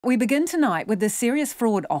We begin tonight with the Serious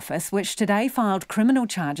Fraud Office, which today filed criminal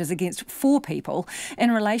charges against 4 people in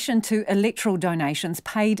relation to electoral donations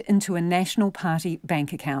paid into a National Party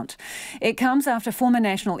bank account. It comes after former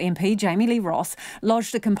National MP Jami-Lee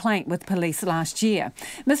lodged a complaint with police last year.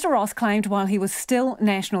 Mr Ross claimed while he was still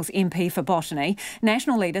National's MP for Botany,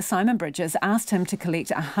 National leader Simon Bridges asked him to collect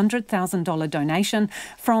a $100,000 donation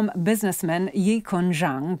from businessman Yi Kun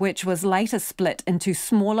Zhang, which was later split into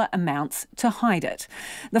smaller amounts to hide it.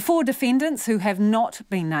 The 4 defendants, who have not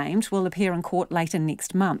been named, will appear in court later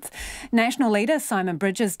next month. National leader Simon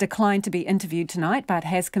Bridges declined to be interviewed tonight, but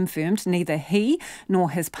has confirmed neither he nor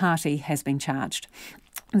his party has been charged.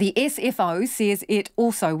 The SFO says it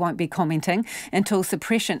also won't be commenting until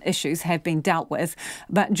suppression issues have been dealt with.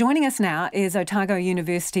 But joining us now is Otago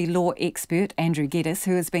University law expert Andrew Geddis,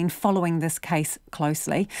 who has been following this case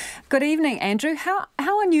closely. Good evening, Andrew. How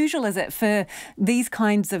unusual is it for these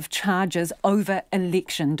kinds of charges over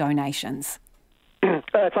election donations?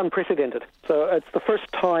 It's unprecedented. So it's the first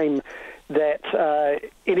time that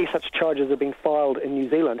any such charges have been filed in New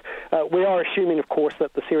Zealand. We are assuming, of course,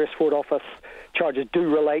 that the Serious Fraud Office charges do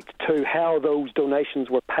relate to how those donations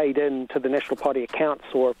were paid in to the National Party accounts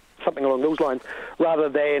or something along those lines, rather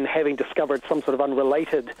than having discovered some sort of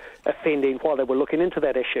unrelated offending while they were looking into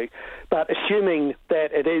that issue. But assuming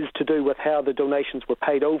that it is to do with how the donations were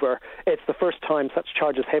paid over, it's the first time such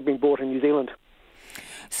charges have been brought in New Zealand.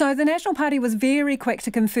 So the National Party was very quick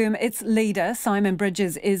to confirm its leader, Simon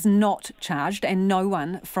Bridges, is not charged, and no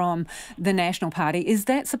one from the National Party. Is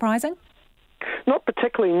that surprising? Not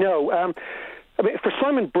particularly, no. For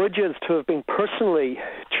Simon Bridges to have been personally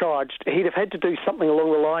charged, he'd have had to do something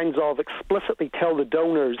along the lines of explicitly tell the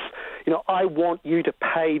donors, I want you to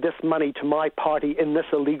pay this money to my party in this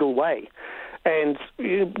illegal way. And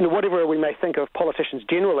whatever we may think of politicians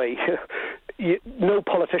generally, no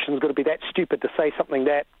politician is going to be that stupid to say something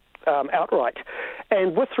that outright.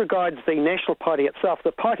 And with regards to the National Party itself,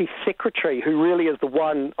 the party secretary, who really is the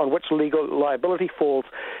one on which legal liability falls,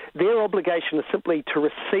 their obligation is simply to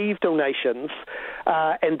receive donations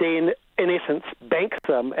and then, in essence, bank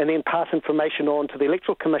them and then pass information on to the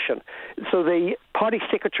Electoral Commission. So the party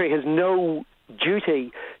secretary has no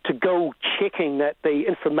duty to go checking that the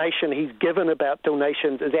information he's given about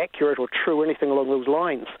donations is accurate or true or anything along those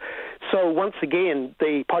lines. So once again,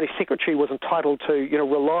 the party secretary was entitled to,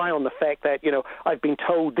 rely on the fact that, I've been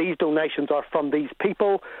told these donations are from these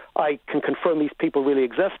people. I can confirm these people really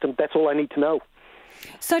exist, and that's all I need to know.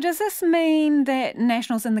 So does this mean that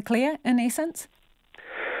National's in the clear, in essence?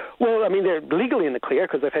 Well, they're legally in the clear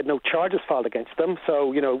because they've had no charges filed against them.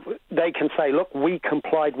 So, they can say, look, we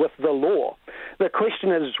complied with the law. The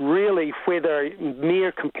question is really whether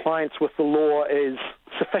mere compliance with the law is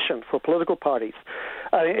sufficient for political parties.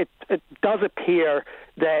 It does appear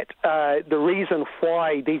that the reason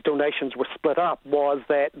why these donations were split up was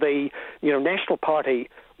that the National Party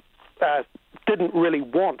didn't really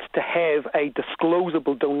want to have a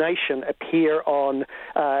disclosable donation appear on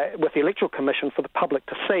with the Electoral Commission for the public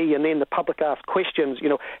to see, and then the public ask questions,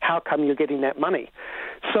 how come you're getting that money?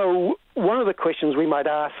 So one of the questions we might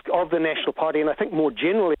ask of the National Party, and I think more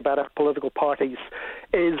generally about our political parties,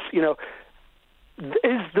 is,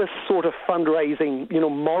 is this sort of fundraising,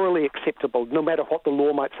 morally acceptable, no matter what the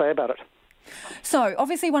law might say about it? So,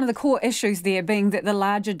 obviously one of the core issues there being that the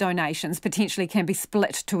larger donations potentially can be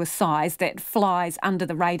split to a size that flies under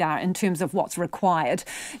the radar in terms of what's required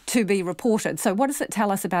to be reported. So what does it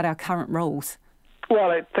tell us about our current rules? Well,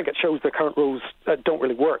 I think it shows the current rules don't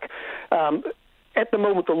really work. At the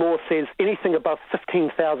moment, the law says anything above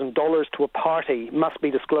 $15,000 to a party must be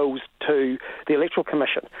disclosed to the Electoral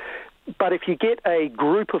Commission. But if you get a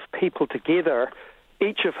group of people together,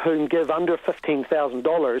 each of whom give under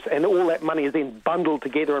 $15,000, and all that money is then bundled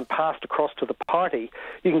together and passed across to the party,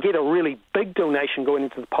 you can get a really big donation going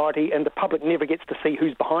into the party, and the public never gets to see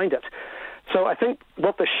who's behind it. So I think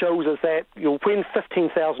what this shows is that when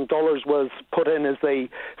 $15,000 was put in as the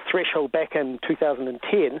threshold back in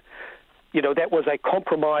 2010, that was a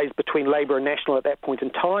compromise between Labour and National at that point in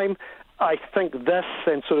time. I think this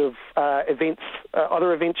and sort of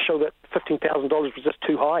other events show that $15,000 was just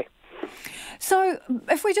too high. So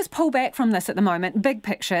if we just pull back from this at the moment, big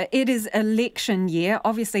picture, it is election year.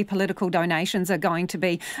 Obviously, political donations are going to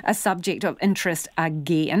be a subject of interest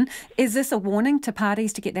again. Is this a warning to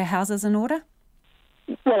parties to get their houses in order?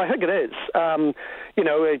 Well, I think it is.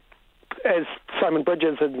 As Simon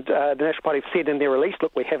Bridges and the National Party have said in their release,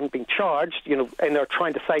 look, we haven't been charged, and they're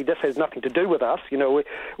trying to say this has nothing to do with us.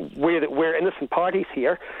 We're innocent parties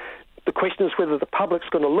here. The question is whether the public's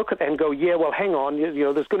going to look at that and go, yeah, well, hang on,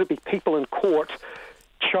 there's going to be people in court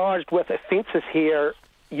charged with offences here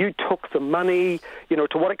you took the money,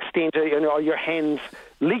 to what extent are your hands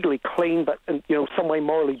legally clean but some way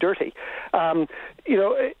morally dirty.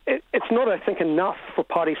 It's not, I think, enough for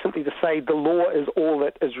parties simply to say the law is all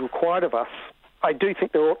that is required of us. I do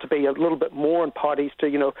think there ought to be a little bit more in parties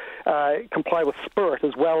to comply with spirit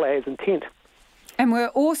as well as intent. And we're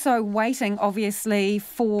also waiting, obviously,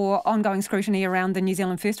 for ongoing scrutiny around the New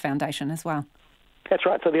Zealand First Foundation as well. That's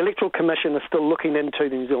right. So the Electoral Commission is still looking into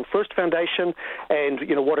the New Zealand First Foundation and,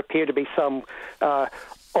 what appear to be some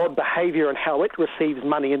odd behaviour and how it receives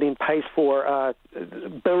money and then pays for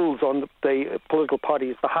bills on the political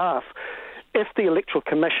party's behalf. If the Electoral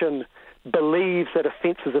Commission believes that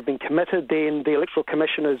offences have been committed, then the Electoral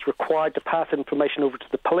Commission is required to pass information over to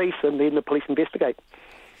the police and then the police investigate.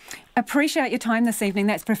 Appreciate your time this evening.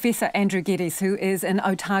 That's Professor Andrew Geddis, who is an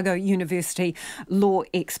Otago University law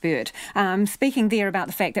expert. Speaking there about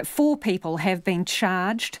the fact that 4 people have been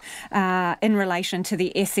charged in relation to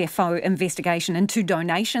the SFO investigation into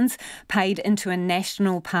donations paid into a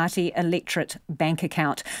National Party electorate bank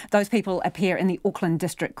account. Those people appear in the Auckland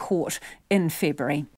District Court in February.